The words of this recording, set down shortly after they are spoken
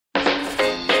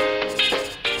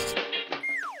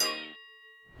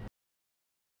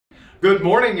Good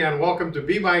morning and welcome to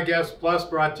Be My Guest Plus,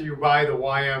 brought to you by the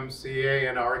YMCA.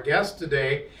 And our guest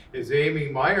today is Amy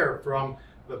Meyer from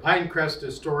the Pinecrest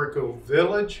Historical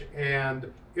Village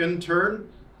and intern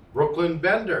Brooklyn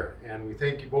Bender. And we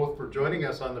thank you both for joining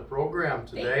us on the program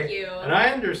today. Thank you. And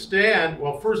I understand,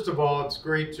 well, first of all, it's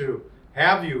great to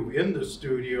have you in the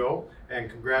studio, and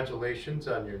congratulations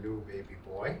on your new baby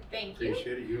boy. Thank you.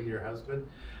 Appreciate it, you and your husband.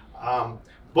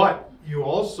 But you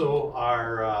also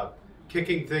are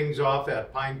kicking things off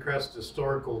at Pinecrest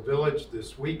Historical Village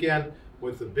this weekend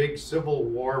with the big Civil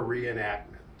War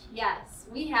reenactment. Yes,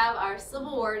 we have our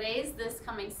Civil War days this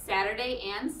coming Saturday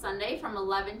and Sunday from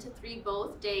 11 to 3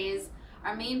 both days.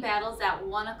 Our main battle's at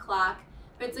 1 o'clock,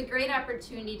 but it's a great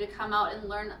opportunity to come out and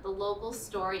learn the local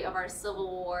story of our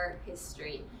Civil War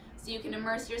history. So you can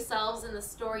immerse yourselves in the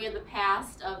story of the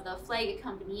past of the Flag of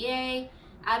Company A,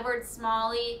 Edward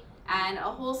Smalley, and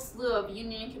a whole slew of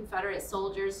Union and Confederate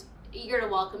soldiers eager to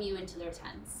welcome you into their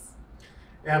tents.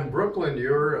 And Brooklyn,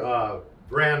 you're a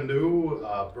brand new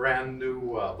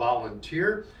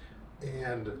volunteer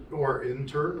and or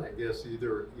intern, I guess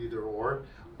either or.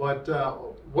 But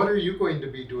what are you going to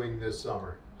be doing this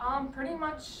summer? Pretty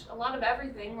much a lot of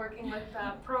everything, working with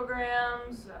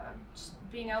programs, just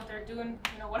being out there doing,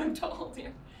 what I'm told,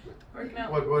 working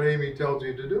out. What Amy tells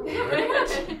you to do,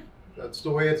 right? That's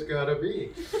the way it's got to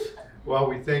be. Well,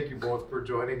 we thank you both for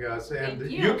joining us,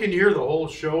 and you can hear the whole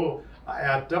show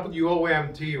at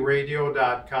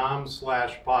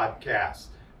womtradio.com/podcast.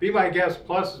 Be My Guest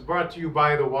Plus is brought to you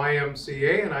by the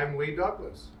YMCA, and I'm Lee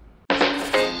Douglas.